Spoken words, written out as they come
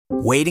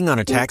Waiting on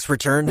a tax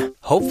return?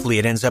 Hopefully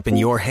it ends up in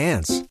your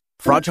hands.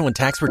 Fraudulent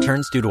tax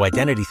returns due to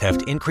identity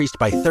theft increased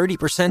by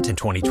 30% in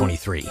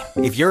 2023.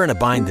 If you're in a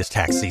bind this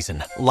tax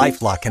season,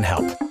 LifeLock can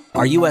help.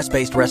 Our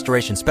U.S.-based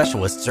restoration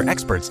specialists are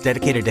experts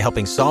dedicated to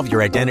helping solve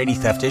your identity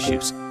theft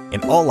issues.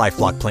 And all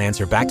LifeLock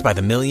plans are backed by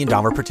the $1 Million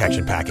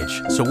Protection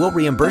Package. So we'll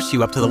reimburse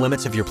you up to the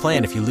limits of your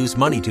plan if you lose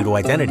money due to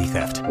identity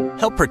theft.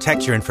 Help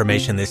protect your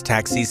information this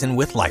tax season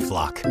with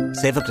LifeLock.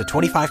 Save up to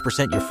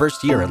 25% your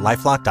first year at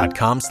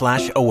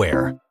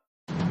LifeLock.com/aware.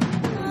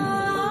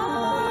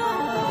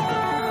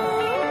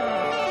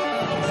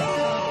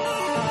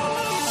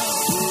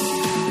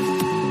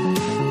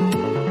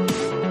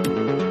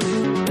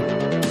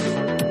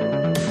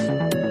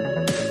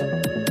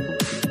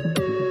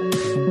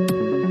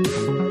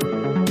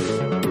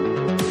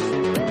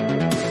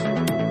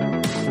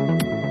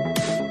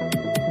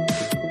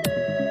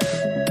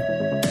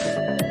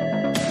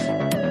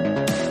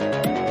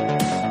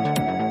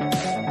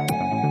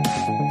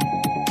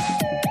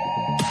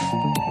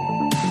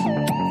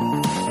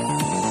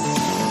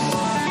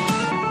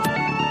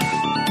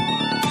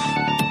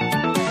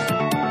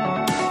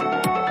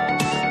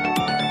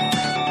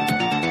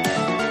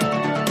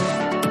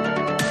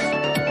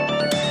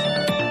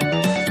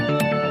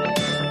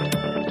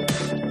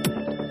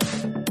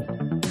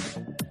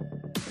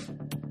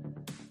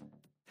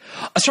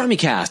 Astronomy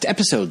Cast,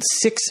 episode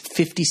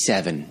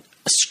 657,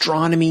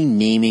 Astronomy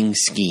Naming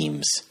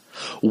Schemes.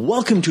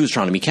 Welcome to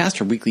Astronomy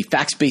Cast, our weekly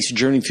facts-based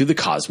journey through the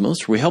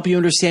cosmos, where we help you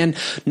understand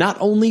not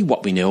only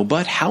what we know,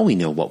 but how we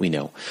know what we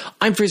know.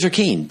 I'm Fraser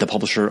Cain, the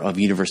publisher of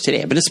Universe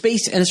Today. I've been a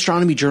space and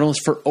astronomy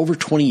journalist for over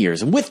 20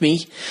 years, and with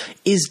me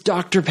is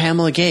Dr.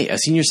 Pamela Gay, a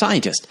senior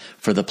scientist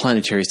for the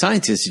Planetary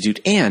Science Institute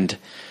and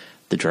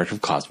the director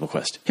of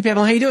CosmoQuest. Hey,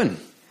 Pamela, how you doing?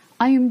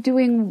 I am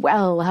doing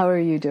well. How are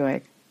you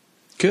doing?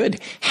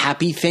 Good.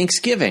 Happy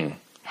Thanksgiving.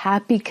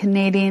 Happy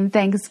Canadian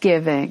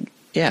Thanksgiving.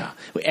 Yeah.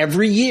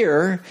 Every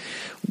year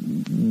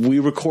we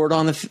record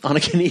on a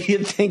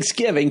Canadian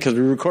Thanksgiving because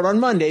we record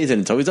on Mondays,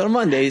 and it's always on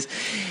Mondays.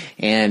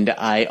 And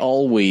I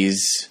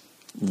always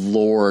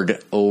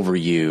lord over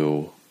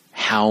you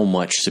how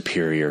much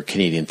superior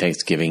Canadian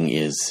Thanksgiving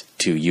is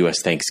to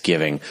U.S.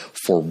 Thanksgiving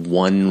for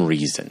one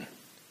reason.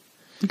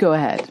 Go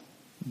ahead.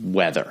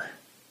 Weather.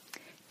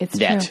 It's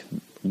that true.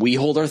 We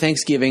hold our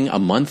Thanksgiving a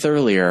month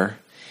earlier.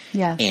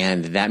 Yes.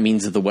 And that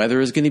means that the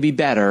weather is going to be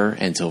better.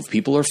 And so if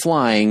people are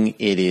flying,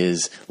 it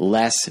is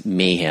less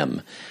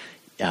mayhem,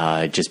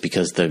 just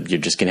because you're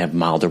just going to have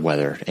milder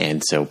weather.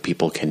 And so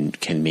people can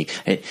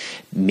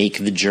make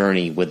the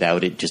journey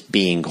without it just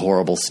being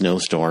horrible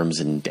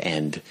snowstorms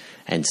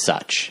and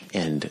such.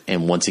 And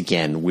once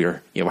again,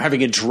 we're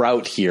having a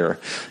drought here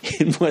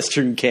in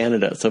Western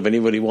Canada. So if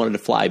anybody wanted to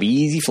fly, it'd be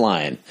easy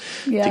flying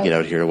to get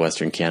out here to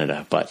Western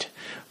Canada. But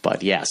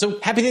yeah, so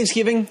happy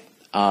Thanksgiving.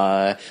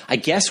 I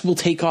guess we'll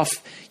take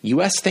off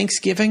U.S.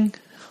 Thanksgiving,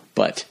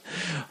 but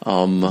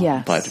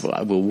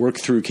we'll work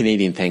through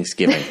Canadian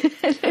Thanksgiving.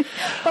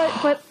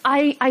 but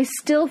I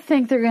still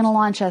think they're going to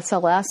launch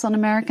SLS on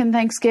American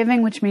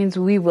Thanksgiving, which means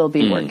we will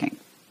be working.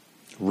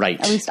 Right.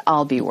 At least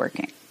I'll be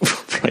working.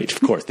 Right,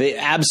 of course. They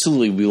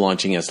absolutely will be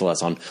launching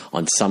SLS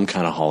on some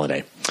kind of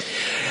holiday.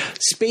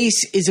 Space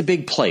is a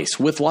big place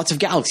with lots of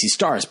galaxies,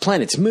 stars,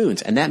 planets,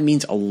 moons, and that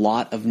means a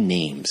lot of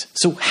names.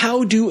 So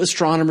how do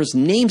astronomers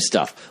name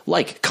stuff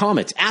like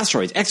comets,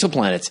 asteroids,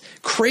 exoplanets,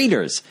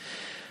 craters?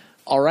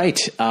 All right,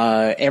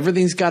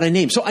 everything's got a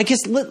name. So I guess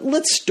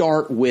let's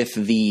start with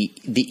the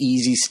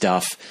easy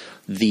stuff,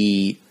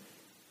 the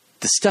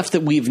stuff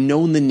that we've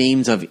known the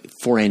names of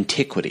for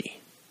antiquity.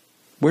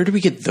 Where do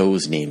we get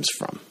those names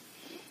from?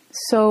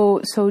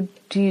 So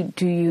do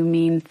you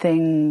mean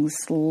things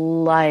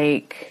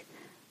like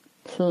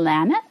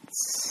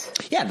planets?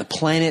 Yeah, the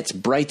planets,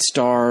 bright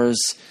stars,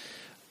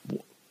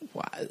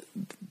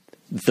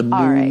 the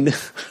moon, right.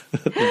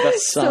 the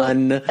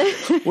sun,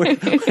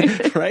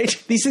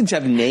 right? These things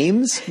have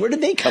names. Where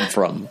did they come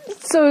from?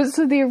 So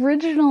the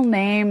original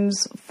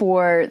names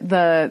for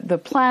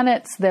the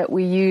planets that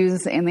we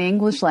use in the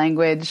English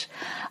language,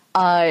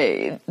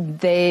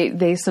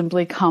 they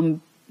simply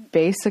come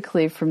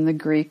basically from the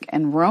Greek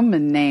and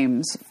Roman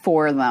names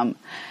for them.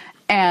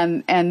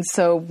 And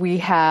so we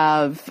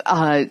have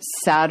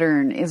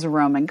Saturn is a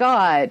Roman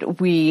god.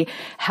 We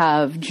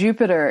have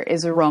Jupiter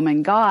is a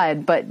Roman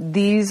god, but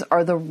these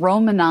are the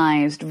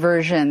Romanized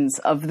versions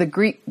of the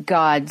Greek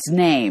gods'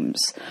 names.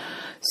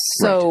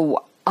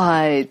 So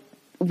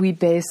we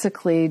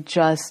basically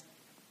just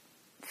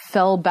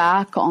fell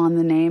back on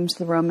the names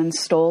the Romans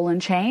stole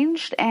and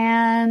changed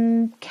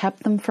and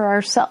kept them for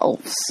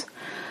ourselves.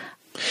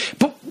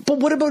 But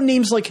what about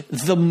names like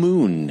the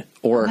moon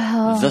or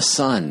the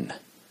sun?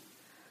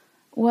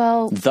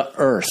 Well, the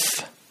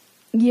earth.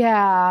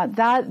 Yeah,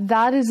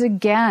 that is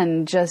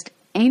again just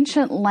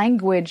ancient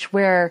language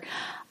where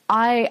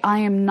I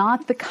am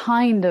not the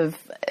kind of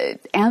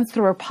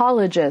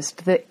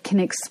anthropologist that can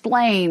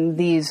explain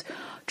these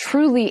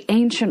truly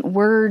ancient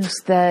words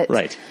that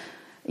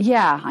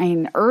Yeah, I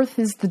mean, Earth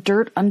is the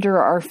dirt under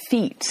our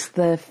feet.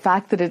 The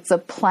fact that it's a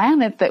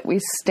planet that we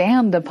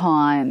stand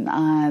upon,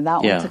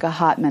 that one took a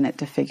hot minute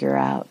to figure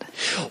out.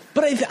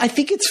 But I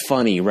think it's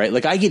funny, right?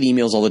 Like, I get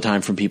emails all the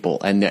time from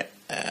people and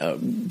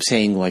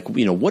saying, like,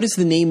 what is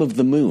the name of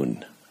the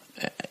moon?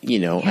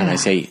 And I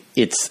say,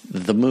 it's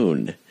the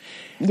moon.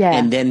 Yeah.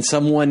 And then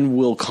someone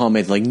will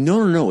comment like,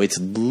 no, it's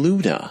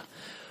Luna.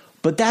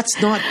 But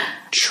that's not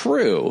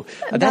true.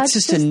 That's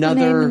just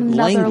another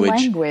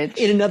language.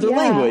 In another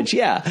language,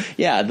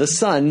 yeah. The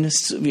sun,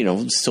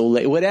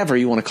 Soleil, whatever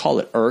you want to call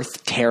it,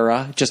 Earth,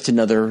 Terra, just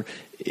another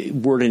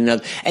word in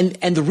another.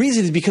 And the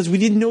reason is because we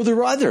didn't know there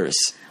were others.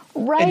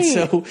 Right.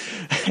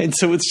 And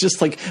so it's just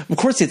like, of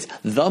course it's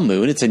the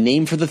moon. It's a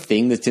name for the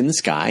thing that's in the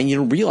sky. And you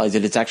don't realize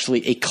that it's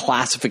actually a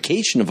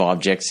classification of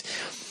objects.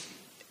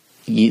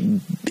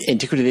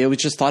 Antiquity, they always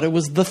just thought it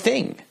was the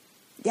thing.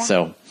 Yeah.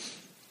 So,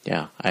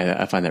 yeah,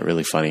 I find that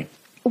really funny.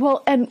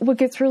 Well, and what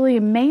gets really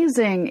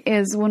amazing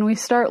is when we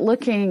start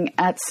looking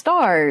at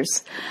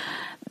stars,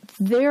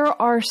 there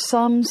are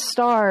some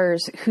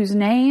stars whose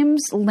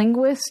names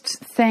linguists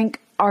think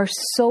are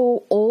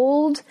so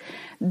old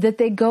that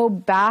they go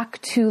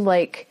back to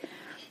like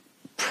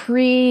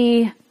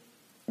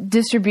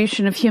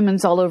pre-distribution of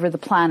humans all over the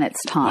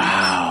planet's time.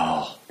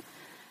 Wow.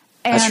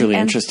 That's really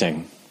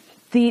interesting.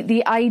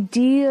 The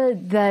idea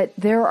that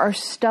there are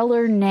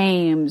stellar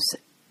names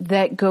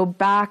that go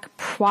back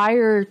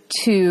prior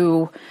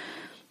to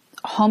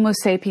Homo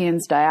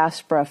sapiens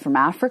diaspora from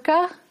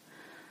Africa,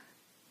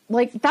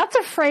 like that's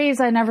a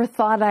phrase I never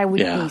thought I would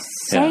be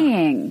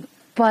saying,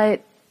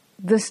 but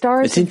the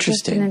stars have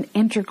just been an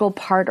integral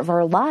part of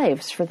our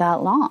lives for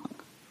that long.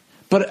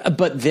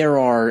 But there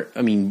are,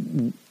 I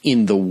mean,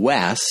 in the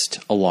West,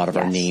 a lot of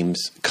our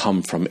names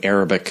come from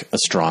Arabic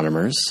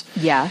astronomers.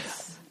 Yes.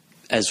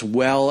 As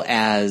well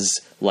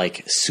as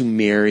like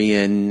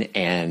Sumerian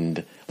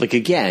and like,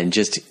 again,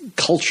 just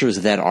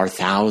cultures that are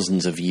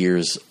thousands of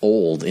years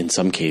old. In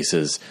some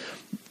cases,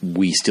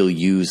 we still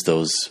use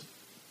those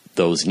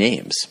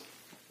names.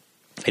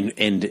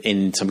 And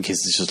in some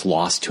cases, it's just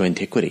lost to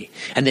antiquity.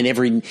 And then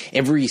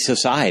every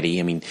society,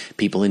 I mean,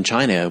 people in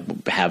China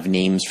have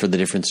names for the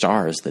different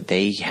stars that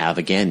they have,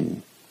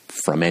 again,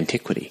 from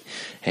antiquity.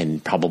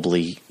 And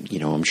probably,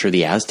 I'm sure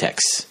the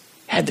Aztecs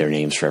had their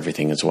names for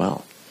everything as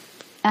well.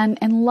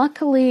 And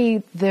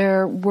luckily,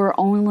 there were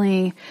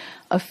only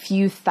a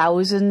few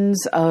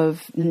thousands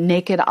of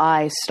naked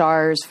eye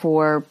stars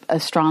for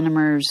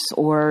astronomers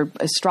or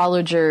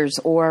astrologers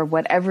or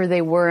whatever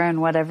they were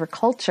in whatever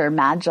culture,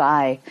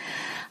 magi.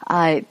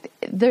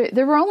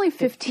 There were only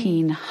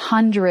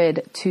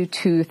 1,500 to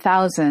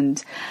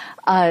 2,000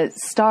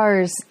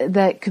 stars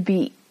that could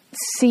be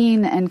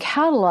seen and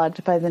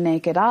cataloged by the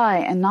naked eye,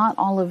 and not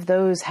all of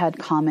those had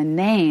common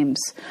names.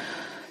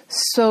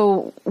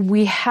 So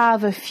we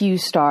have a few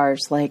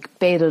stars like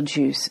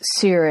Betelgeuse,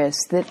 Sirius,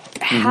 that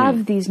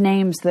have these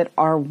names that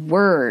are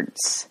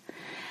words.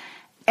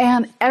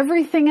 And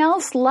everything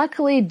else,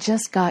 luckily,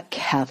 just got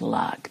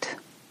cataloged.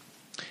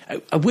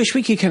 I wish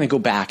we could kind of go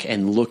back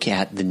and look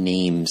at the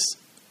names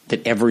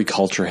that every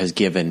culture has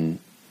given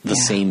the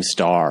same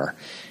star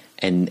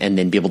and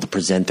then be able to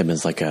present them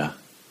as like a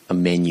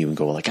menu and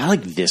go like, I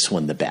like this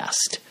one the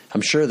best.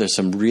 I'm sure there's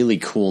some really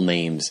cool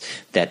names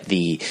that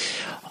the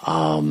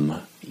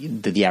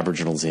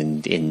Aboriginals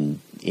in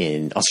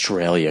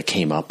Australia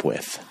came up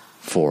with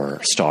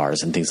for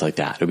stars and things like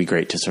that. It would be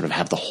great to sort of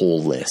have the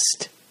whole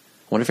list.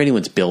 I wonder if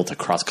anyone's built a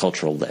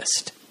cross-cultural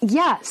list.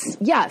 Yes.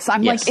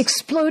 I'm like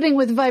exploding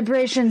with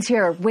vibrations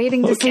here,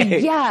 waiting to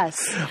say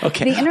yes.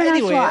 Okay. The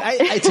international... Anyway,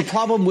 it's a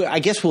problem. I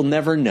guess we'll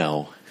never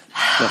know.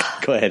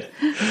 Go ahead.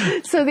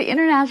 So the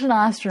International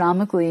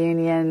Astronomical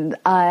Union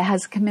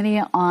has a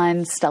committee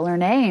on stellar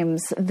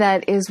names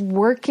that is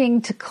working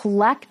to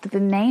collect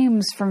the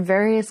names from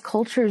various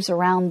cultures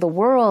around the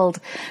world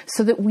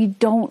so that we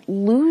don't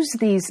lose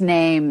these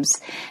names.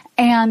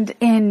 And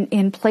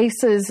in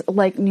places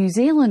like New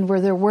Zealand, where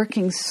they're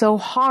working so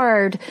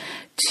hard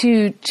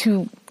to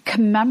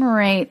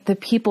commemorate the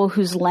people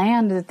whose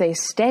land that they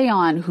stay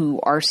on, who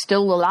are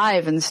still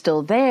alive and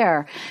still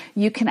there,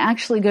 you can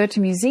actually go to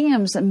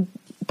museums and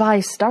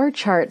buy star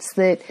charts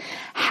that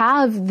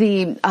have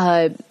the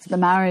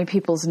Maori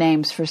people's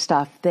names for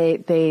stuff.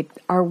 They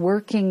are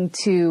working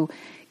to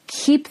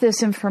keep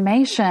this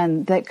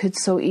information that could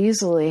so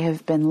easily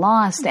have been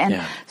lost.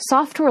 And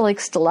software like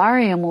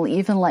Stellarium will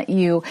even let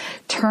you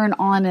turn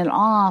on and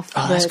off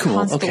the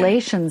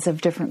constellations of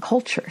different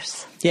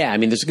cultures. Yeah, I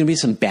mean, there's going to be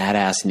some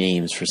badass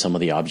names for some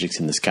of the objects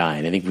in the sky,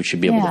 and I think we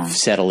should be able to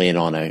settle in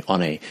on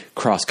a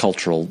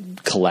cross-cultural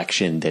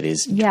collection that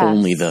is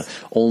only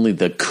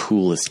the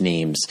coolest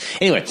names.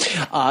 Anyway,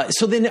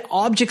 so then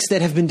objects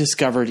that have been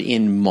discovered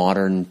in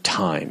modern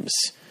times.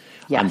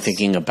 Yes. I'm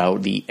thinking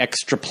about the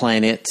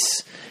exoplanets,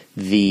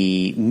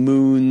 the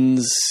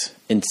moons,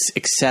 and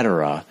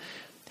etc.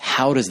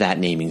 How does that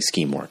naming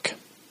scheme work?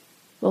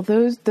 Well,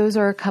 those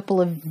are a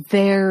couple of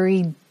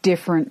very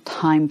different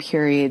time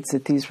periods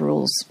that these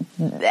rules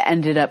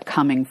ended up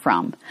coming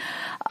from.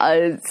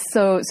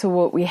 So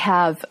what we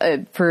have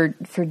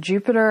for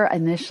Jupiter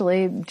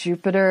initially,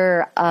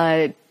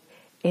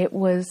 it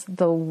was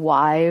the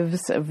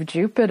wives of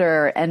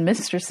Jupiter and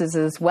mistresses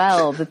as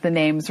well that the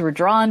names were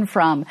drawn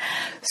from.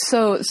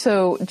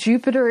 So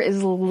Jupiter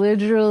is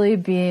literally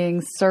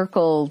being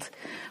circled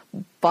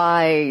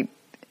by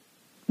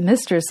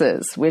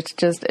mistresses, which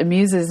just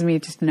amuses me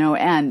to no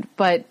end.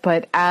 But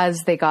as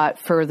they got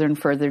further and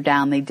further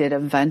down, they did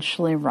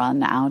eventually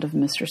run out of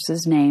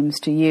mistresses' names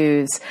to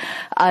use.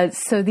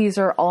 So these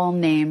are all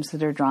names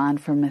that are drawn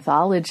from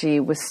mythology.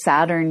 With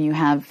Saturn, you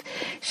have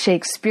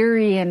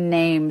Shakespearean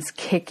names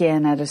kick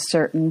in at a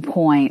certain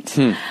point.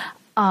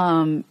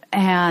 And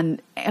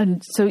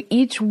so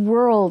each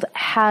world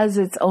has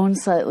its own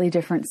slightly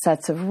different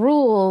sets of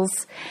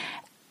rules.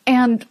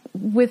 And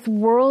with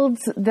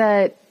worlds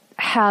that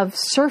have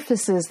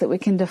surfaces that we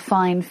can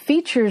define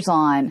features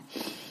on,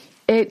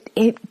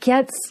 it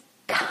gets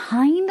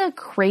kind of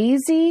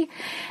crazy.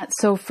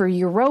 So for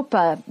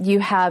Europa,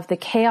 you have the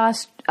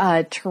chaos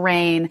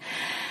terrain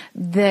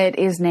that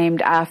is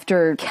named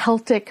after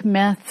Celtic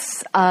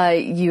myths.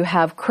 You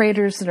have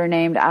craters that are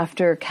named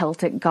after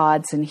Celtic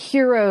gods and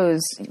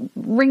heroes.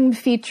 Ringed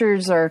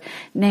features are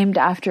named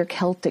after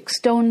Celtic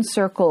stone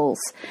circles.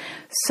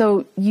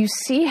 So you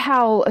see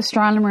how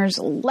astronomers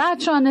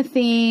latch on a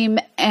theme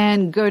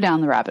and go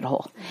down the rabbit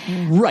hole.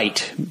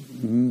 Right.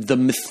 The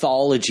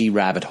mythology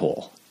rabbit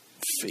hole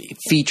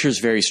features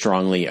very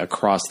strongly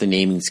across the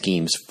naming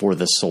schemes for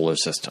the solar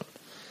system.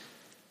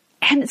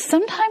 And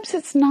sometimes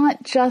it's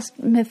not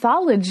just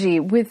mythology.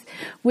 With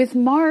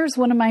Mars,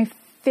 one of my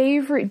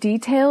favorite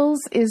details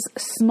is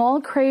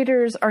small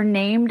craters are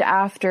named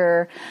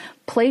after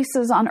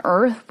places on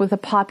Earth with a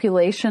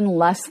population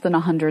less than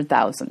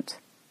 100,000.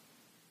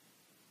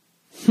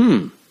 I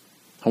wonder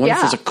if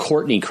there's a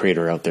Courtney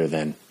crater out there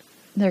then.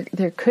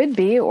 There could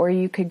be, or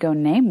you could go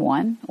name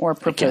one, or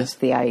propose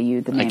the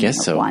IU the naming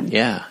of one.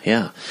 Yeah.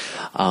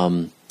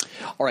 All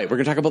right, we're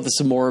going to talk about this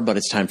some more, but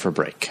it's time for a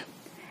break.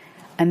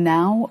 And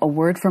now, a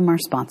word from our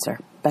sponsor,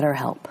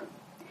 BetterHelp.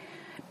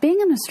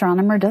 Being an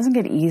astronomer doesn't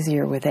get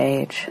easier with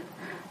age.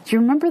 Do you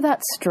remember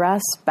that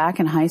stress back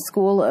in high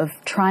school of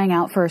trying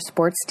out for a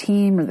sports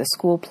team or the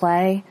school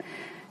play,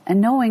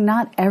 and knowing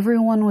not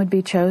everyone would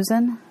be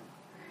chosen?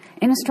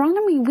 In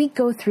astronomy, we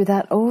go through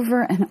that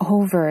over and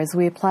over as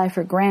we apply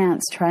for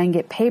grants, try and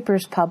get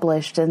papers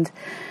published, and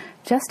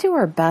just do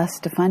our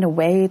best to find a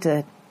way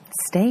to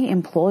stay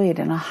employed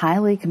in a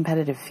highly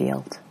competitive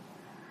field.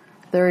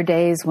 There are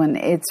days when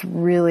it's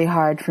really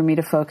hard for me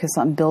to focus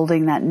on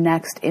building that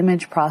next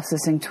image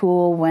processing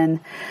tool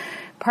when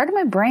part of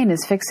my brain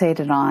is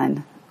fixated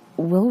on,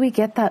 will we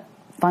get that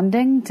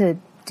funding to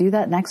do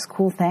that next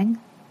cool thing?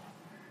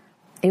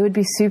 It would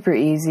be super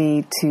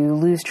easy to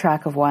lose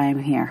track of why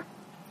I'm here,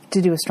 to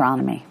do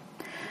astronomy,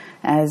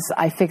 as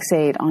I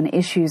fixate on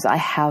issues I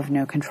have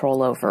no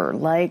control over,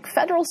 like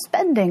federal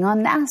spending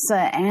on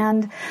NASA,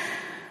 and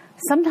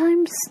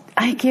sometimes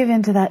I give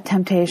into that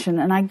temptation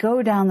and I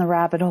go down the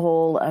rabbit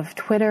hole of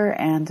Twitter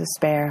and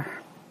despair.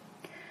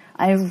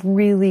 I have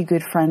really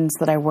good friends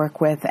that I work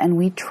with, and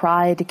we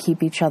try to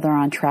keep each other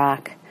on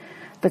track.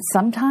 But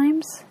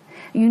sometimes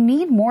you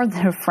need more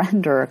than a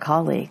friend or a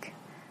colleague.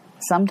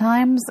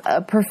 Sometimes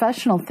a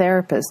professional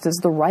therapist is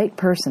the right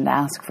person to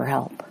ask for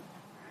help.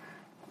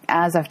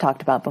 As I've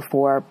talked about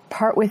before,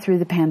 partway through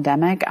the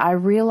pandemic, I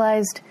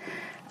realized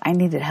I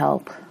needed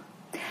help.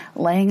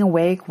 Laying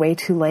awake way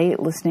too late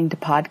listening to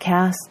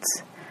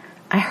podcasts,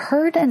 I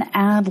heard an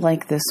ad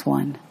like this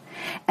one,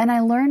 and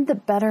I learned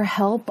that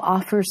BetterHelp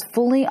offers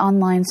fully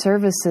online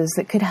services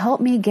that could help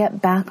me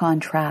get back on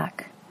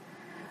track.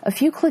 A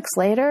few clicks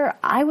later,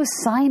 I was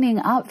signing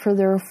up for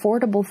their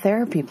affordable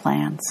therapy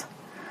plans.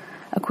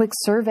 A quick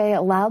survey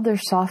allowed their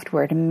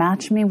software to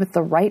match me with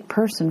the right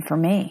person for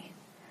me.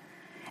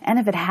 And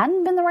if it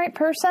hadn't been the right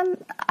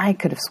person, I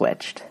could have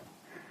switched.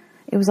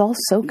 It was all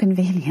so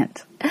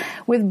convenient,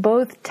 with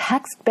both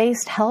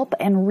text-based help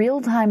and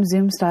real-time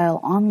Zoom-style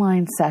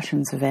online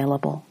sessions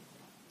available.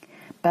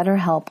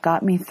 BetterHelp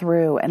got me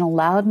through and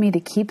allowed me to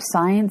keep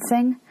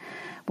sciencing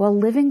while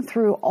living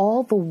through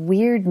all the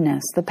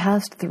weirdness the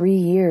past 3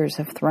 years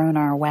have thrown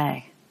our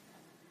way.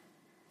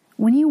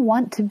 When you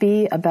want to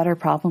be a better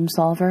problem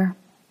solver,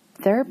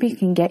 therapy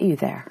can get you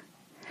there.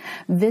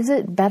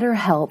 Visit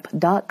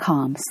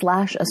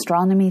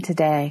betterhelp.com/astronomy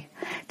today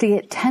to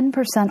get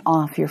 10%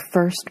 off your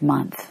first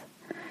month.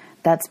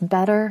 That's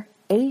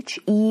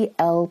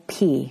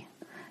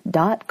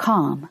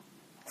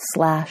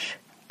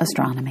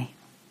betterhelp.com/astronomy.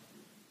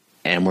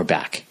 And we're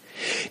back.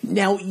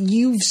 Now,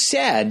 you've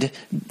said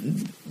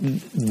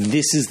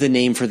this is the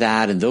name for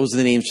that, and those are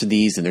the names for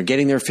these, and they're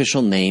getting their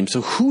official name.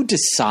 So who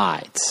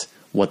decides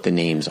what the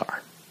names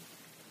are?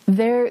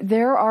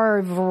 There are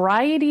a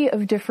variety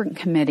of different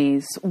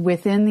committees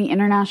within the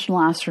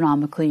International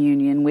Astronomical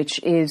Union, which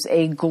is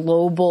a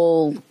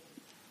global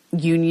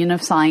union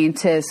of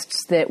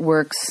scientists that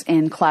works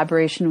in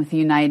collaboration with the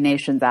United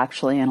Nations,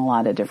 actually, and a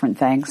lot of different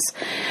things.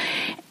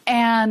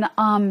 And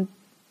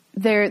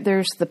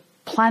there's the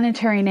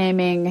planetary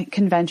naming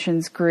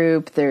conventions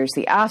group. There's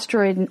the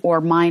asteroid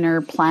or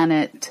minor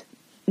planet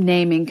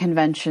naming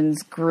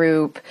conventions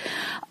group.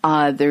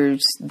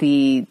 There's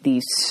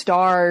the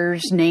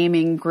stars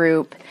naming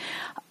group.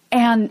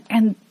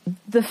 And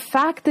the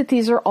fact that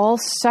these are all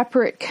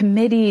separate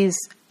committees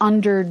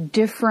under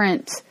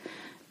different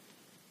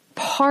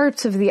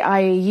parts of the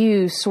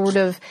IAU sort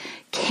of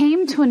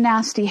came to a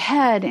nasty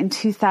head in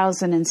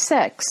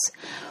 2006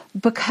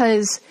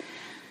 because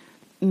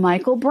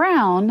Michael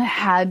Brown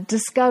had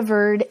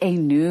discovered a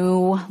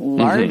new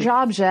large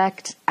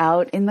object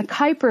out in the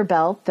Kuiper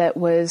Belt that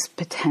was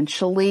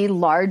potentially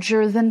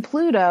larger than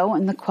Pluto.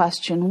 And the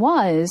question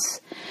was,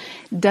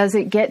 does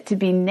it get to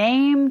be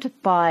named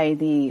by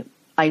the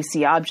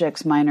Icy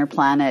Objects Minor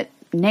Planet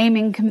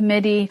Naming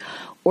Committee,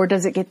 or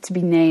does it get to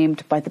be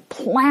named by the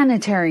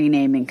Planetary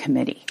Naming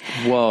Committee?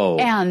 Whoa.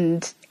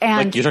 And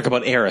like you're talking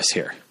about Eris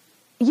here.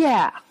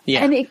 Yeah.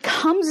 Yeah. And it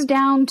comes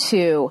down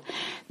to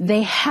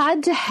they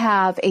had to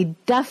have a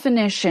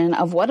definition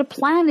of what a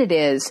planet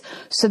is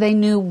so they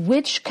knew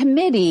which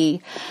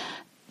committee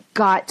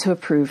got to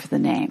approve the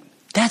name.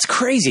 That's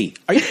crazy.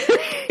 Are you,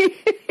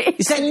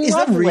 is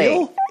that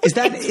real? Is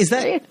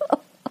that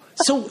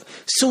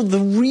so the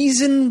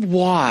reason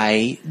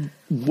why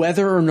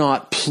whether or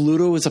not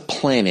Pluto is a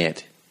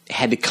planet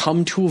had to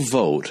come to a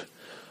vote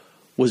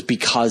was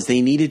because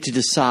they needed to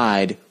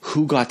decide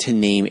who got to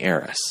name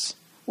Eris.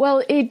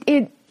 Well,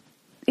 it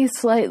is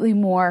slightly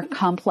more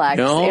complex.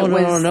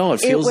 No.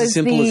 It feels as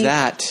simple as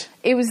that.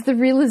 It was the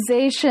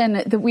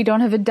realization that we don't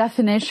have a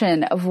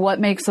definition of what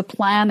makes a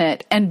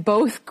planet, and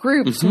both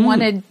groups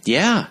wanted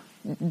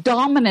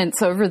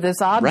dominance over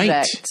this object.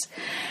 Right.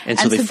 And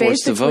so they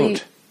forced a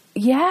vote.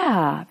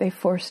 Yeah, they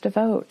forced a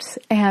vote,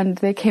 and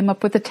they came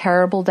up with a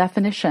terrible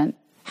definition.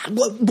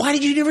 Why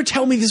did you never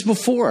tell me this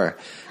before?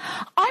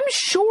 I'm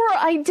sure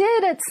I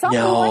did at some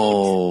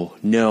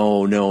point.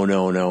 No.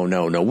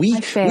 We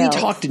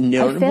talked.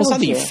 No, well, it's not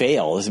that you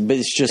fail, but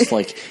it's just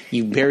like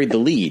you buried the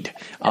lead.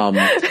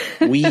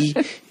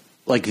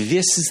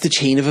 This is the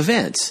chain of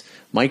events.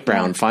 Mike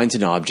Brown finds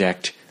an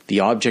object.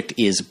 The object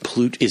is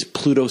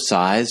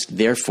Pluto-sized.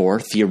 Therefore,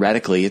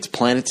 theoretically, it's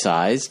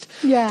planet-sized.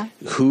 Yeah.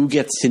 Who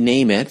gets to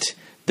name it?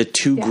 The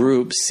two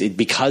groups,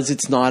 because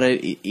it's not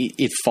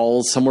it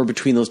falls somewhere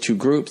between those two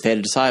groups. They had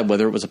to decide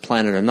whether it was a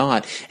planet or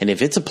not. And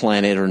if it's a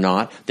planet or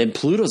not, then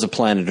Pluto's a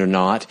planet or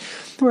not.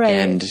 Right.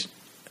 And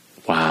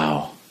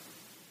wow.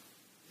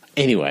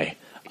 Anyway.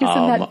 Isn't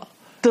that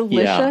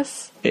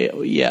delicious?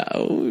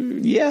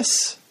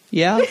 Yes.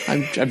 Yeah.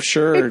 I'm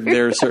sure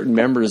there are certain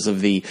members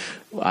of the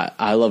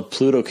I Love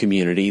Pluto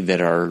community that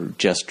are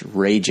just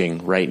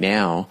raging right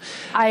now.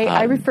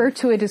 I refer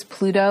to it as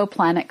Pluto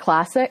Planet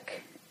Classic.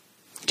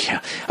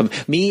 Yeah.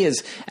 Me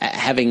as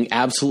having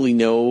absolutely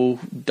no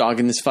dog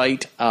in this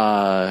fight,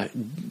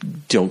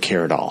 don't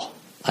care at all.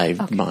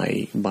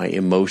 My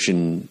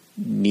emotion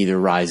neither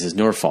rises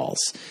nor falls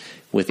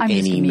with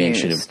any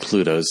mention of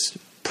Pluto's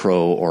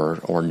pro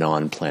or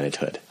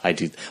non-planethood. I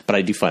do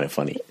find it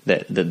funny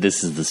that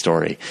this is the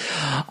story.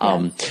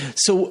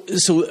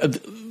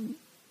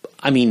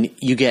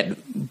 You get,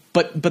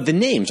 but the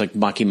names like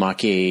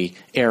Makemake,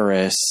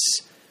 Eris,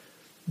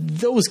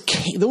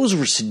 those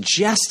were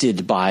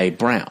suggested by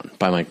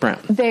Mike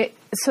Brown.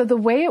 So the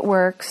way it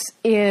works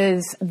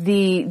is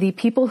the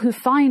people who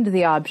find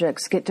the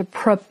objects get to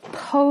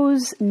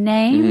propose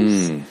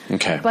names,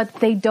 but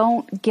they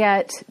don't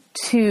get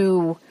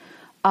to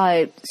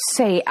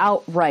say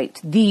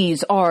outright,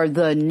 these are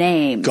the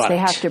names. They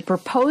have to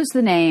propose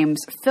the names,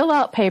 fill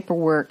out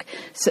paperwork,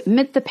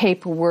 submit the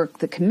paperwork,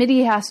 the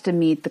committee has to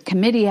meet, the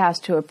committee has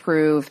to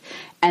approve,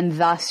 and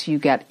thus you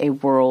get a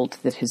world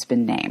that has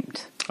been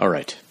named. All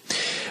right.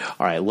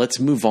 Let's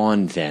move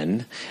on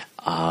then.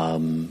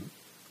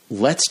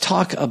 Let's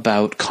talk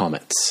about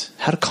comets.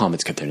 How do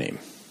comets get their name?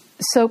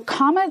 So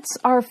comets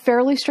are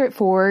fairly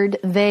straightforward.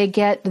 They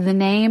get the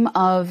name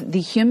of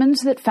the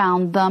humans that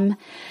found them,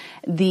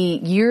 the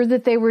year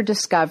that they were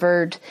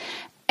discovered,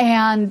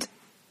 and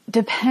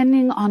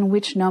depending on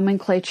which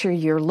nomenclature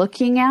you're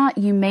looking at,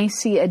 you may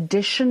see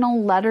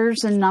additional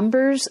letters and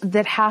numbers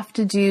that have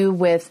to do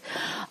with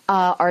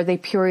are they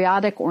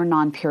periodic or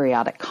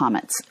non-periodic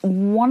comets.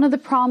 One of the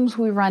problems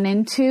we run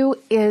into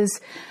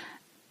is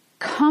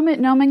comet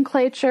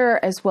nomenclature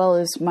as well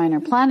as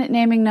minor planet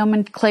naming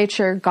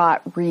nomenclature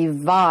got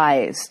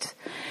revised.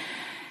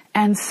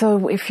 And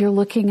so if you're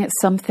looking at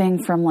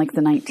something from like the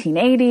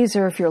 1980s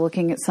or if you're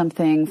looking at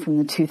something from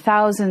the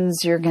 2000s,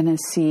 you're going to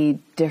see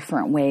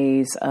different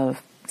ways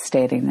of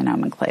stating the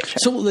nomenclature.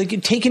 So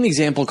take an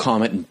example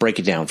comet and break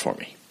it down for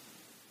me.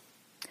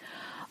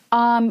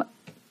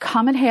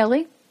 Comet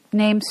Halley,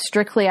 named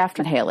strictly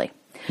after Halley.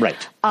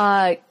 Right.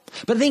 But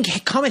I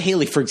think Comet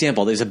Halley, for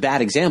example, is a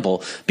bad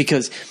example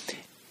because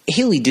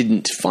Halley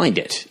didn't find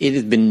it. It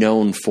had been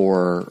known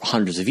for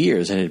hundreds of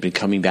years and it had been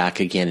coming back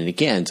again and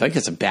again. So I think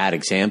that's a bad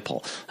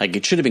example. Like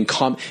it should have been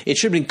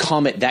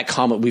Comet, that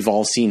comet we've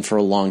all seen for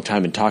a long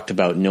time and talked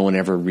about. No one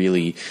ever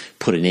really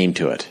put a name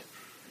to it.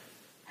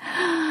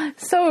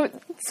 So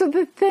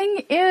the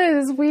thing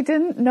is, we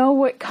didn't know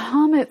what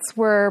comets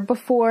were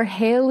before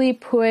Halley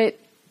put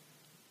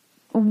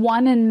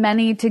one and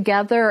many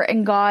together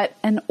and got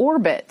an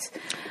orbit.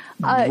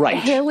 Right.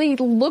 Halley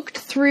looked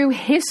through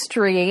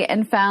history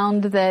and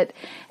found that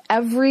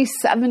every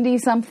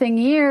 70-something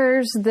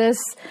years, this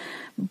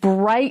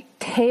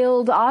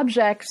bright-tailed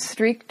object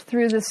streaked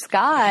through the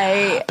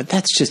sky. But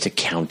that's just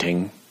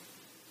accounting.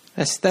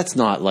 That's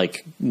not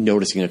like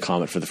noticing a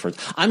comet for the first.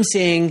 I'm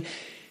saying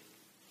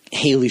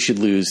Halley should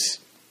lose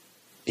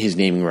his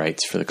naming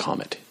rights for the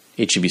comet.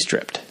 It should be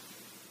stripped.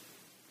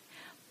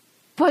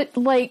 But,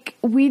 like,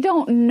 we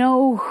don't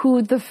know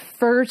who the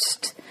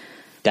first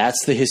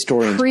That's the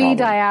historian's problem.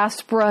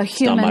 pre-diaspora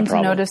humans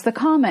noticed the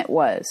comet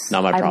was.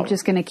 Not my problem. I'm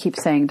just going to keep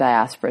saying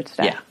diaspora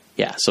today.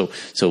 Yeah. So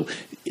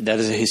that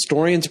is a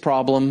historian's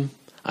problem.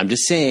 I'm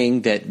just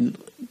saying that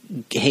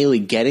Halley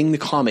getting the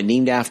comet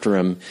named after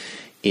him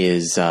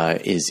is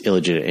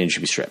illegitimate and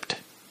should be stripped.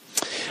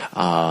 But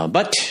I'll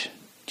let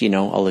the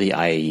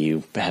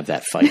IAU have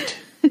that fight.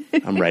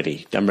 I'm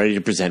ready. I'm ready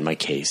to present my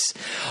case.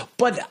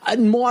 But a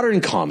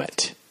modern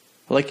comet,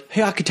 like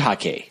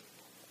Hyakutake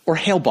or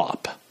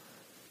Hale-Bopp,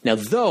 now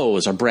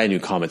those are brand new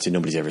comets that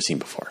nobody's ever seen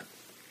before.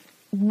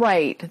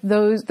 Right.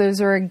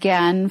 Those are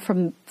again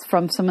from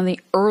some of the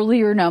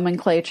earlier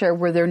nomenclature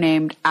where they're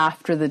named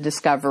after the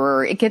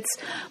discoverer. It gets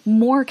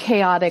more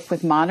chaotic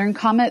with modern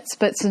comets,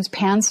 but since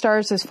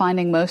Pan-STARRS is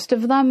finding most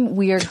of them,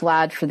 we are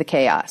glad for the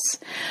chaos.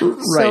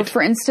 Right. So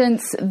for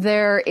instance,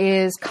 there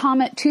is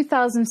Comet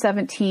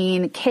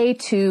 2017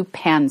 K2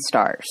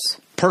 Pan-STARRS.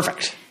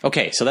 Perfect.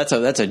 Okay, so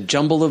that's a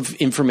jumble of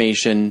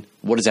information.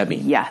 What does that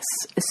mean? Yes.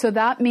 So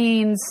that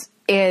means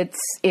it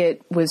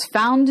was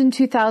found in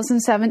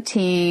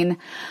 2017.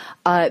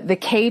 The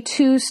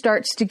K2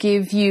 starts to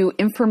give you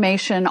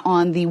information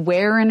on the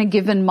where in a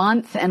given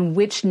month and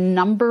which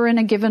number in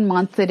a given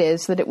month it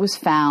is that it was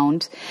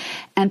found.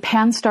 And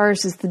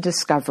Pan-STARRS is the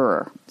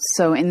discoverer.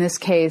 So in this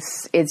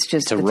case, it's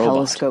just a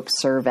telescope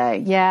survey.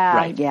 Yeah,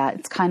 right. Yeah,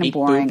 it's kind of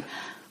boring. Boop.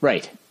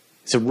 Right.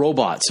 It's a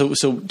robot. So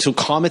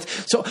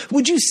comets. So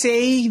would you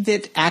say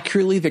that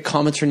accurately that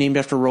comets are named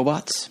after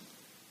robots?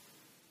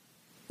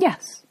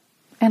 Yes.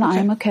 And okay.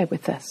 I'm okay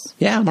with this.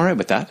 Yeah, I'm all right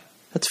with that.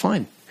 That's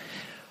fine.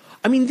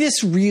 I mean,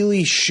 this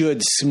really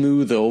should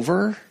smooth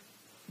over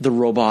the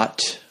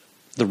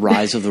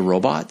rise of the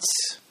robots.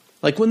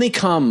 Like when they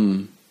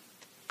come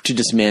to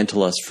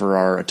dismantle us for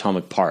our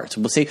atomic parts,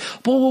 we'll say,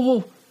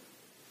 whoa,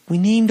 we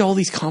named all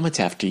these comets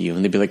after you.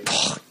 And they'd be like,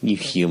 you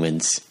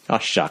humans. Oh,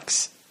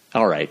 shucks.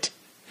 All right.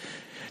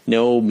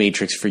 No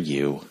Matrix for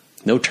you.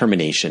 No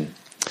termination.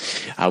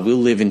 We'll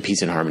live in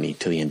peace and harmony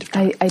till the end of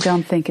time. I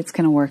don't think it's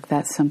going to work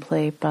that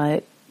simply,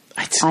 but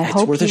it's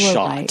worth a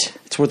shot. Right.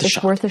 It's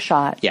worth a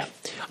shot. Yeah.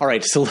 All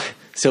right. So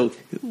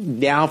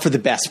now for the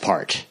best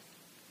part.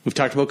 We've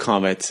talked about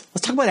comets.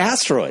 Let's talk about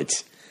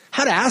asteroids.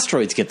 How do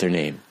asteroids get their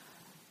name?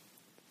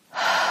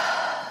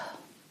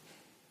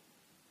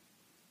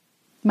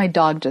 My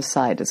dog just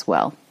sighed as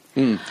well.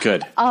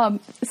 Good.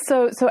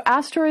 So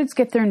asteroids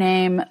get their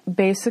name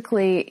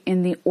basically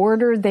in the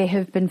order they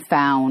have been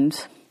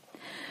found.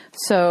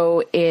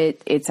 So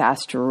it's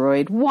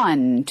asteroid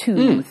 1,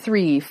 2,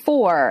 3,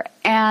 4.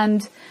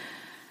 And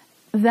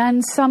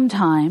then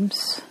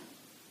sometimes,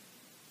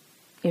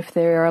 if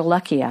they're a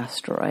lucky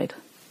asteroid,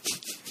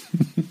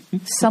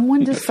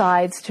 someone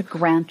decides to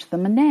grant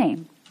them a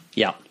name.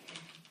 Yeah.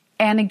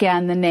 And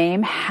again, the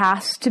name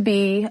has to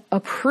be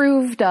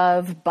approved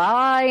of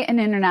by an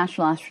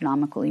International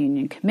Astronomical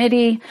Union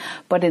committee.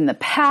 But in the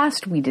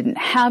past, we didn't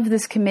have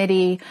this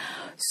committee.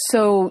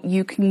 So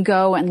you can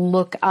go and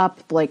look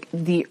up like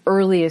the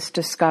earliest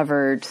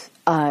discovered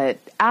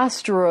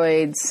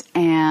asteroids,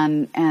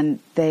 and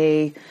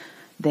they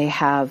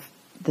have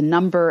the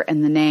number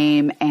and the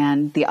name,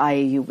 and the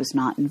IAU was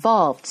not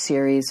involved.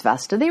 Ceres,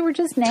 Vesta, they were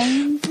just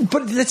named.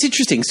 But that's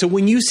interesting. So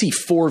when you see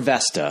 4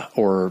 Vesta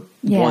or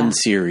 1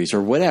 Ceres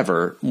or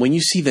whatever, when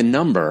you see the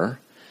number,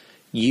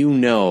 you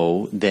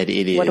know that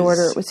it is... What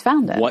order it was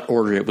found in. What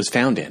order it was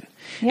found in.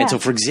 Yeah. And so,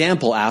 for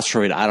example,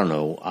 asteroid,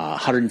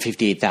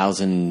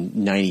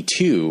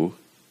 158,092...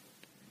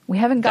 We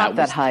haven't got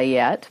that high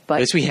yet, but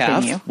yes, we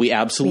continue. have. We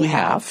absolutely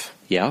have.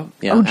 Yeah.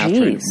 Oh,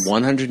 asteroid geez.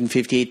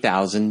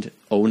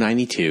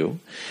 158,092.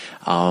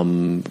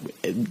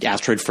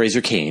 Asteroid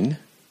Fraser-Cain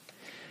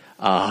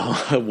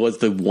was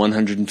the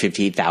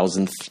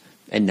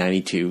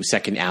 158,092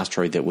 second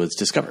asteroid that was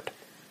discovered.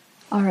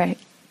 All right.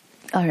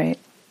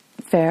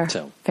 Fair.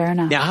 Fair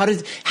enough. Now,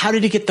 how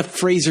did it get the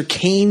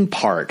Fraser-Cain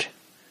part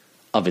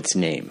of its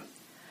name?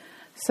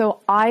 So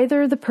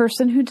either the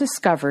person who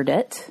discovered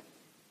it,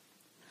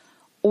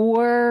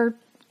 or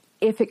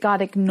if it got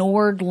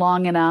ignored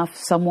long enough,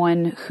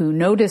 someone who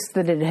noticed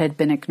that it had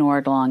been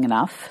ignored long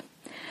enough,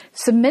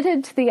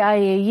 submitted to the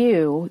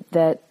IAU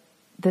that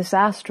this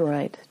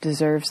asteroid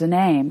deserves a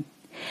name.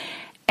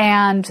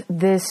 And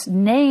this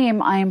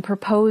name I am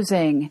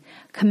proposing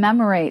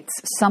commemorates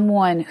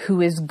someone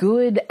who is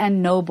good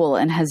and noble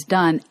and has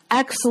done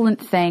excellent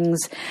things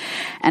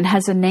and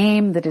has a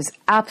name that is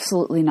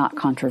absolutely not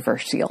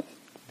controversial.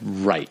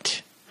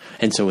 Right.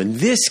 And so in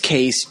this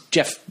case,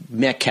 Jeff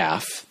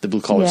Metcalf, the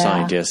blue-collar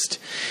scientist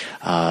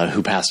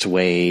who passed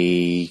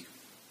away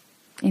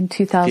in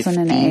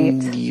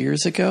 2008, 15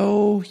 years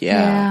ago,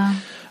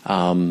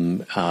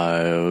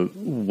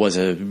 was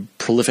a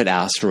prolific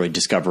asteroid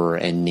discoverer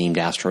and named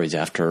asteroids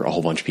after a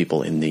whole bunch of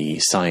people in the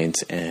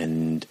science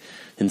and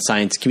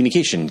science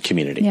communication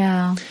community.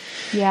 Yeah.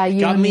 You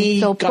got and me,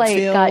 Phil got Plait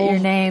Phil, got your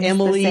names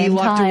Emily at the same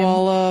time.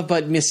 Lakdawala,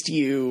 but missed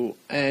you,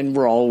 and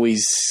we're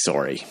always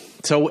sorry.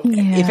 So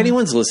if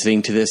anyone's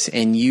listening to this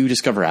and you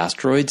discover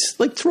asteroids,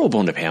 like, throw a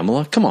bone to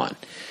Pamela. Come on.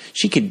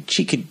 She could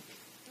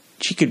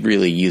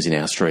really use an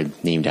asteroid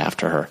named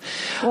after her.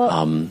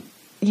 Well,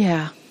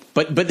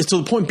 But so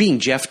the point being,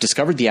 Jeff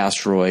discovered the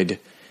asteroid,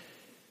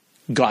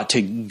 got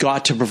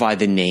to provide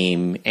the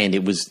name, and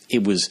it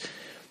was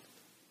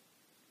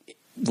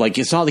like,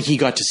 it's not like he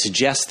got to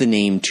suggest the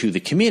name to the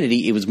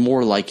community. It was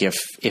more like if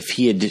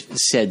he had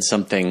said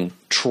something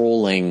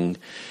trolling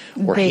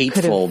or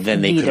hateful,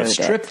 then they could have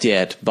stripped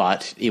it.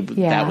 But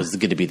that was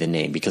going to be the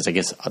name, because I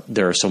guess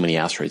there are so many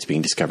asteroids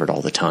being discovered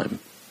all the time.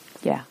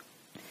 Yeah.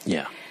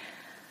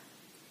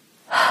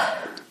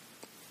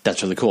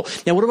 That's really cool.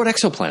 Now, what about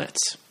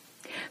exoplanets?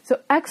 So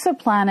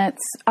exoplanets,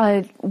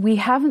 we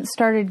haven't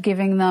started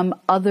giving them,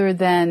 other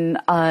than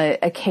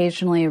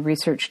occasionally a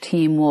research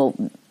team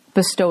will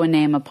bestow a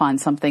name upon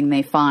something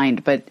they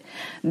find, but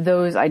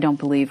those I don't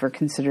believe are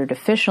considered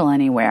official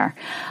anywhere.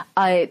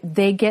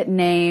 They get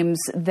names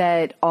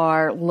that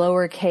are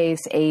lowercase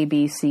a,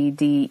 b, c,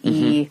 d,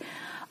 e,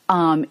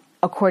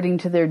 according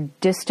to their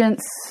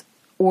distance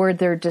or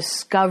their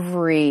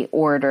discovery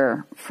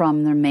order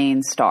from their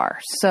main star.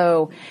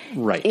 So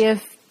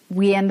if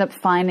we end up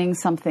finding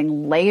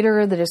something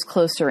later that is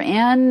closer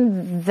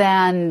in,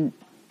 then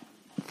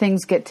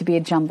things get to be a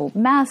jumbled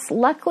mess.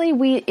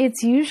 Luckily,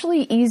 it's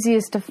usually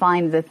easiest to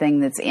find the thing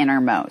that's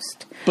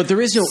innermost. But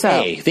there is no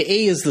A. The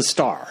A is the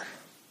star.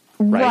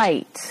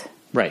 Right.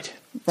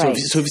 So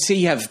if you say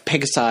you have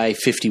Pegasi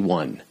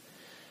 51,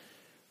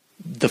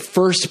 the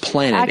first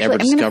planet ever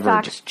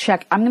discovered.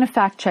 I'm going to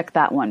fact check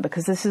that one,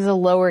 because this is a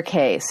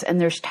lowercase, and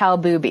there's Tau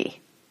Booby.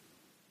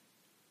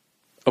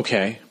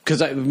 Okay,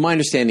 because my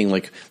understanding,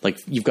 like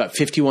you've got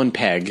 51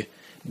 Peg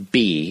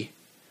B,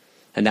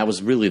 and that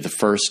was really the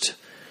first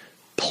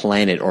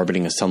planet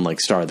orbiting a sun-like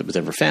star that was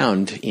ever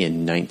found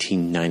in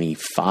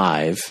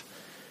 1995,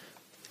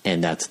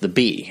 and that's the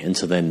B. And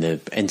so the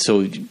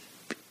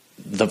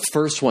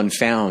first one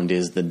found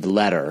is the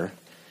letter,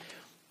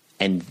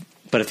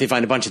 but if they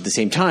find a bunch at the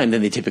same time,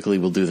 then they typically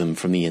will do them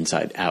from the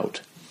inside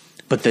out.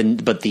 But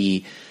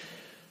the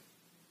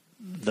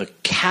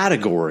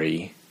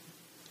category,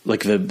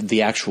 like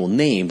the actual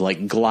name,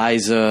 like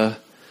Glyza,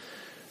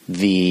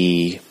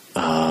 the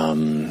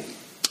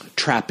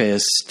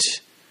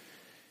TRAPPIST,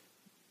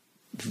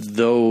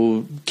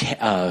 though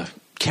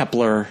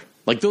Kepler,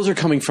 like, those are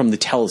coming from the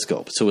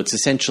telescope. So it's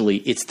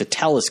the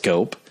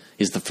telescope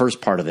is the first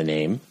part of the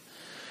name.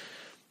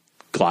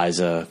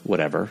 Glyza,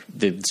 whatever,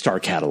 the star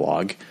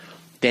catalog.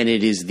 Then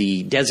it is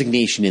the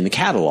designation in the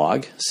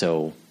catalog.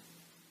 So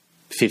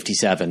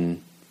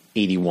 57,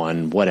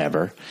 81,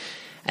 whatever.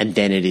 And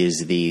then it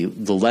is the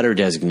letter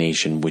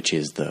designation, which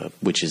is the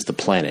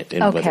planet,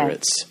 and whether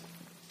it's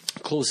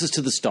closest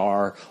to the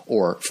star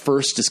or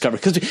first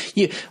discovered. Because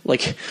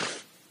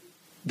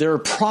there are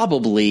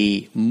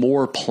probably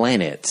more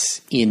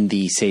planets in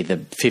the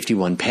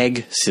 51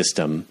 Peg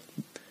system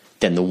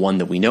than the one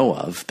that we know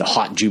of, the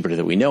hot Jupiter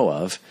that we know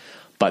of,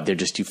 but they're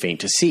just too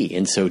faint to see.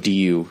 And so do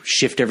you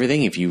shift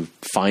everything if you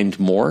find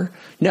more?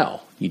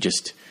 No.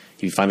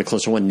 If you find a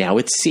closer one, now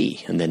it's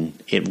C, and then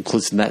it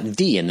includes that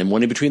D, and then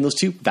one in between those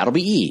two, that'll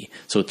be E.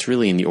 So it's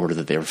really in the order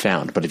that they were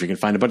found. But if you can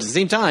find a bunch at the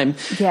same time,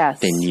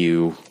 then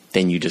you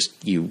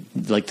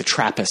like the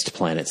TRAPPIST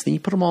planets, then you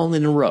put them all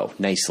in a row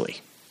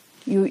nicely.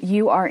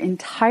 You are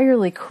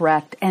entirely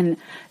correct. And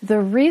the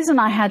reason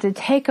I had to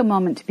take a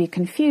moment to be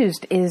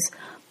confused is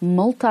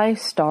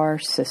multi-star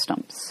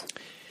systems.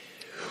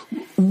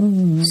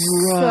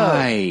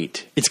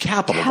 Right. It's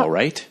capital, though,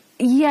 right?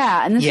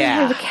 Yeah, and this is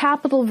where the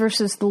capital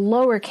versus the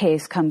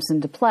lowercase comes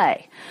into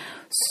play.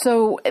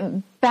 So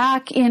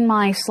back in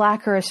my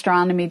slacker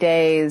astronomy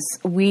days,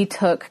 we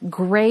took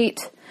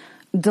great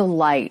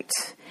delight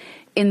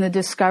in the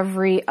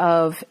discovery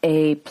of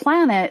a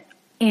planet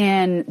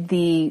in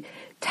the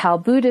Tau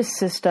Bootis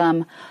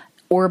system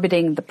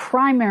orbiting the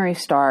primary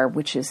star,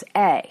 which is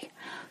A.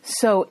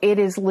 So it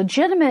is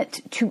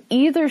legitimate to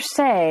either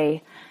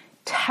say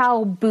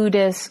Tau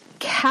Bootis,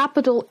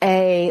 capital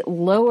A,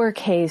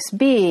 lowercase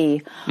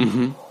b,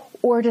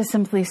 or to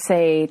simply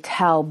say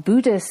Tau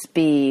Bootis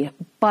b,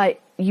 but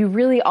you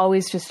really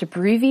always just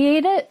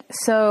abbreviate it.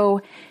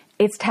 So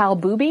it's Tau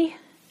Booby,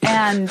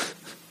 and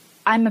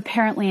I'm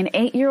apparently an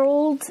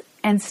 8-year-old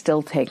and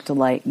still take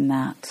delight in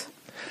that.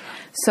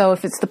 So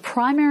if it's the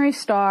primary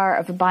star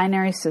of a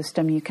binary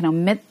system, you can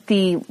omit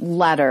the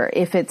letter.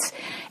 If it's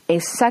a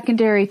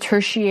secondary,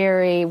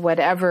 tertiary,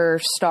 whatever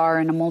star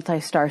in a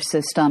multi-star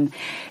system,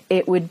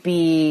 it would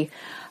be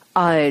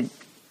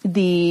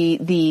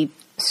the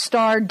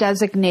star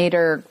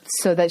designator,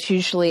 so that's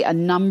usually a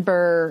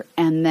number,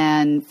 and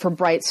then for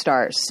bright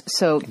stars.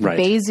 So the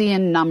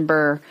Bayesian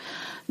number,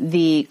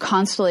 the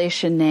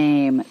constellation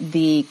name,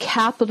 the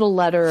capital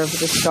letter of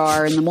the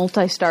star in the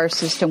multi-star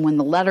system when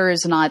the letter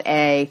is not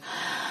A,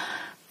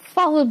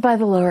 followed by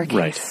the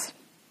lowercase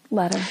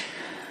letter.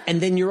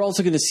 And then you're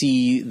also going to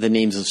see the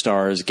names of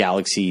stars,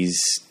 galaxies,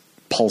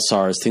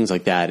 pulsars, things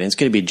like that. And it's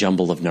going to be a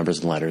jumble of numbers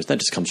and letters. That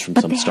just comes from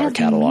some star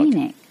catalog.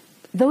 Meaning.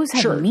 Those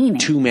have meaning.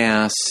 Two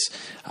mass,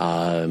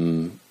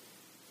 yes,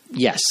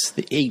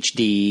 the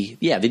HD.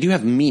 Yeah, they do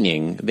have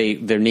meaning.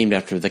 They're named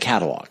after the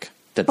catalog.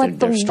 But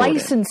the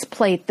license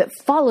plate that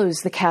follows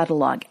the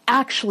catalog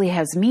actually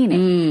has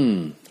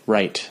meaning.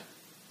 Right.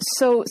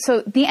 So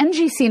the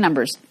NGC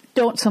numbers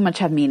don't so much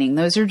have meaning.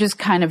 Those are just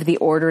kind of the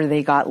order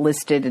they got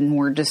listed and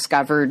were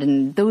discovered.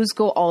 And those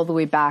go all the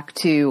way back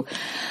to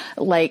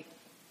like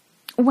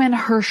when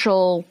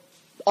Herschel,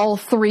 all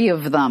three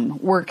of them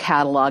were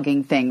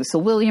cataloging things. So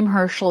William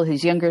Herschel,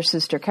 his younger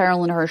sister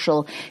Carolyn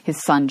Herschel,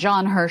 his son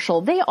John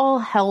Herschel, they all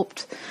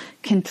helped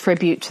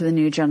contribute to the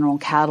New General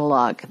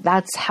Catalog.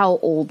 That's how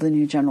old the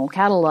New General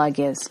Catalog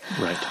is.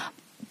 Right.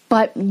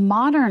 But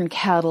modern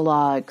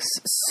catalogs,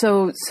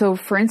 so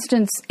for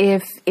instance,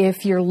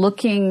 if you're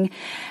looking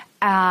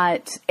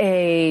at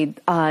a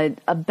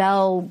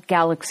Bell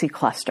galaxy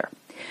cluster,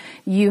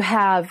 you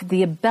have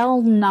the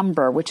Bell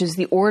number, which is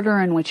the order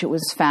in which it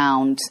was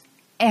found,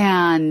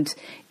 and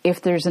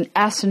if there's an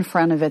S in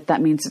front of it,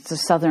 that means it's a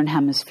Southern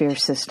Hemisphere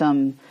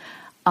system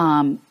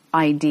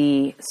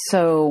ID.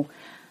 So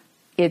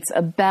it's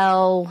a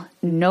Bell,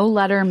 no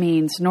letter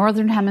means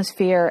Northern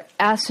Hemisphere,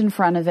 S in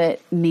front of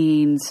it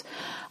means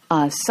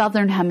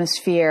Southern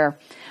Hemisphere.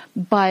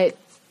 But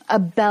a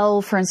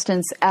Bell, for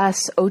instance,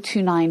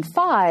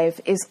 S0295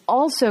 is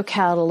also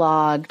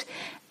cataloged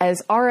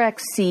as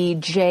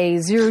RXC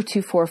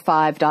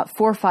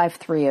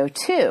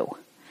J0245.45302.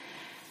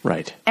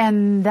 Right.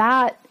 And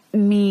that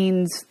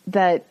means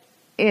that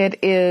it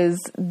is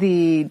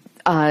the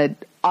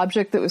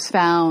object that was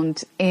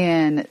found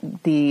in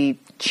the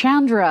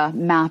Chandra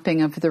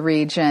mapping of the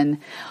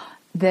region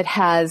that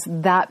has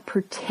that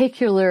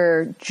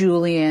particular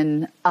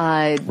Julian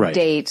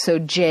date, so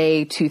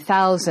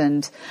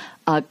J2000,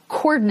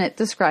 coordinate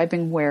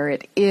describing where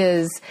it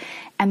is.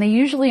 And they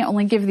usually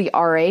only give the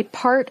RA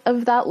part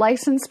of that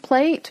license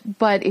plate,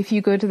 but if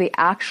you go to the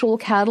actual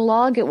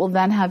catalog, it will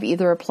then have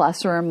either a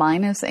plus or a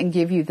minus and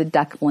give you the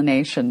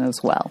declination as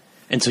well.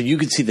 And so you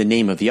could see the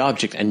name of the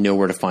object and know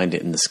where to find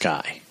it in the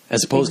sky,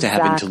 as opposed to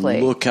having to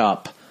look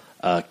up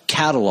a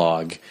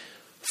catalog,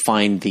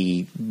 find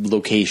the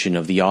location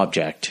of the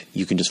object.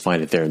 You can just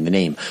find it there in the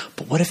name.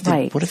 But what if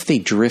they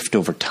drift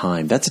over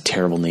time? That's a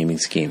terrible naming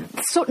scheme.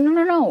 So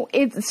no.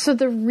 So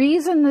the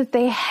reason that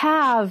they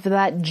have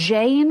that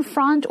J in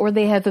front, or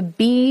they have a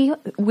B,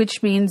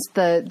 which means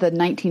the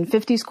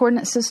 1950s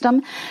coordinate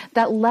system,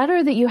 that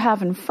letter that you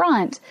have in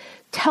front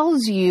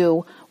tells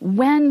you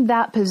when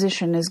that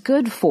position is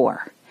good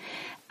for.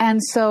 And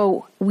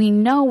so we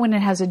know when it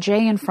has a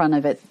J in front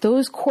of it,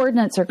 those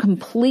coordinates are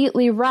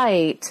completely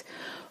right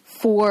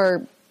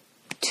for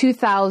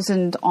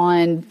 2000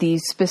 on the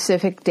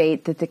specific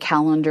date that the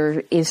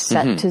calendar is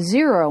set to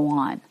 0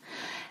 on.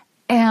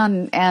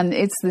 And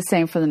it's the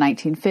same for the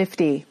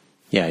 1950.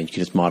 Yeah, you can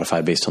just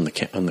modify based on the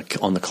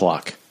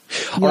clock.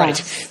 All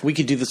right, we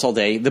could do this all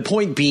day. The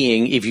point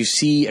being, if you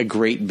see a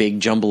great big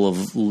jumble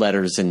of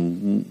letters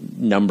and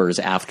numbers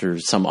after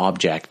some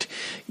object,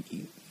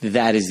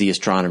 that is the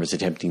astronomers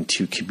attempting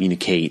to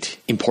communicate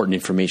important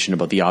information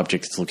about the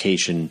object, its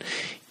location,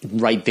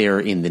 right there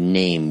in the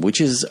name, which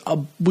is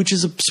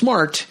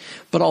smart,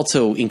 but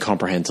also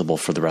incomprehensible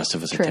for the rest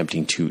of us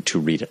attempting to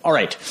read it. All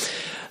right.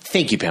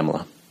 Thank you,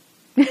 Pamela.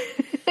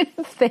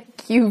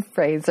 Thank you,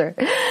 Fraser.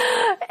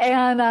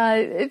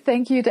 And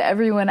thank you to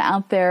everyone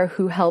out there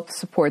who helped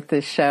support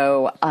this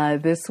show.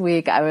 This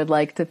week, I would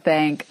like to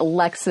thank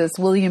Alexis,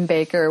 William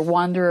Baker,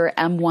 Wanderer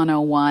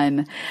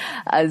M101,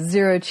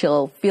 Zero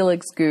Chill,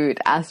 Felix Goot,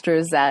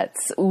 Astrozets,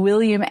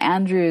 William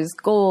Andrews,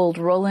 Gold,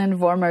 Roland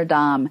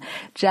Vormerdam,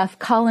 Jeff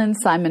Cullen,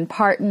 Simon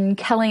Parton,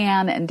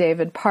 Kellyanne and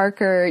David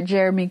Parker,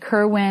 Jeremy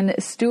Kerwin,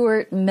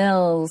 Stuart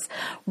Mills,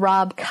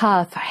 Rob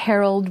Cuff,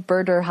 Harold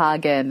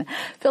Berderhagen,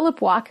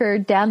 Philip Walker,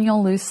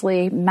 Daniel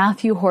Loosely,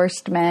 Matthew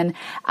Horstman,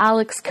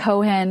 Alex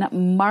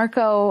Cohen,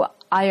 Marco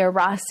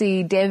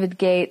Ayarasi, David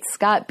Gates,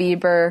 Scott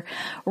Bieber,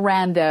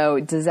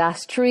 Rando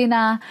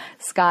Disastrina,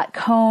 Scott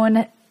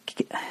Cohn,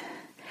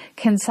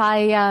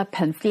 Kensaya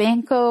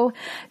Penflenko,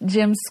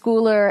 Jim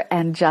Schooler,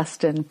 and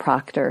Justin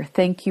Proctor.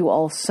 Thank you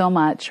all so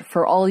much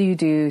for all you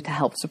do to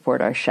help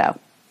support our show.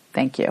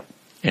 Thank you.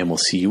 And we'll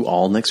see you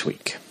all next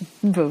week.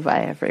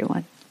 Bye-bye,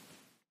 everyone.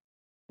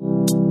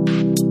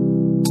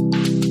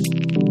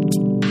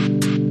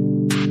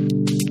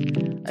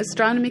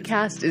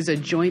 Astronomycast is a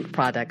joint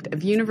product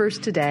of Universe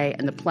Today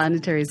and the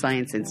Planetary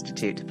Science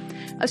Institute.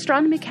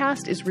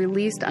 Astronomycast is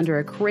released under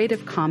a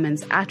Creative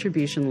Commons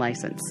Attribution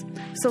license.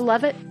 So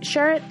love it,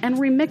 share it, and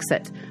remix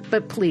it.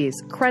 But please,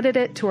 credit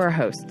it to our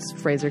hosts,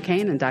 Fraser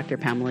Cain and Dr.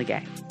 Pamela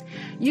Gay.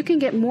 You can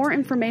get more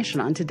information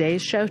on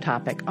today's show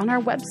topic on our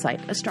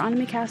website,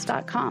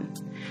 astronomycast.com.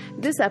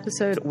 This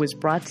episode was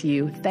brought to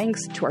you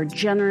thanks to our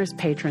generous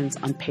patrons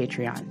on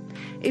Patreon.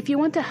 If you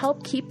want to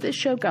help keep this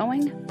show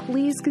going,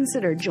 please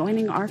consider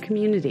joining our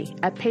community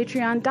at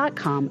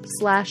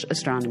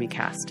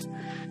patreon.com/astronomycast.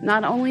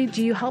 Not only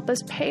do you help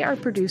us pay our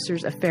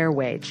producers a fair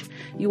wage,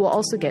 you will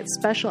also get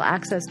special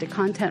access to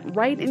content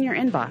right in your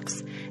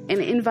inbox and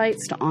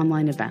invites to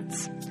online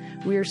events.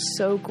 We are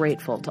so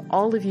grateful to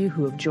all of you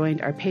who have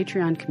joined our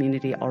Patreon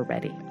community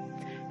already.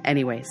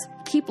 Anyways,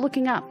 keep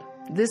looking up.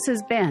 This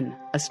has been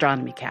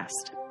Astronomy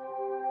Cast.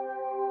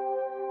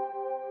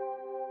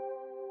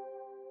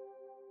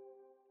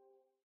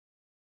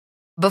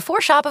 Before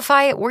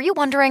Shopify, were you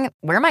wondering,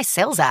 where are my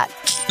sales at?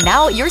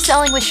 Now you're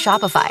selling with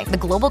Shopify, the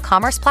global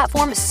commerce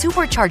platform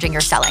supercharging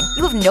your selling.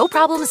 You have no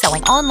problem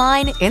selling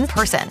online, in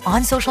person,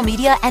 on social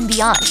media, and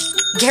beyond.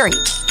 Gary,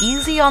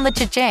 easy on the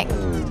cha-ching.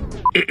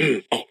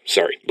 Oh,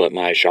 sorry, but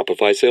my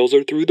Shopify sales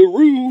are through the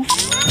roof.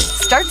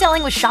 Start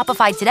selling with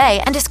Shopify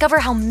today and discover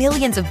how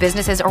millions of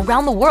businesses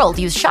around the world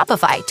use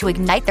Shopify to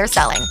ignite their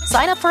selling.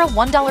 Sign up for a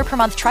 $1 per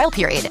month trial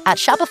period at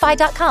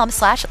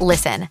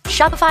shopify.com/listen.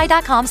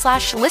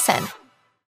 Shopify.com/listen.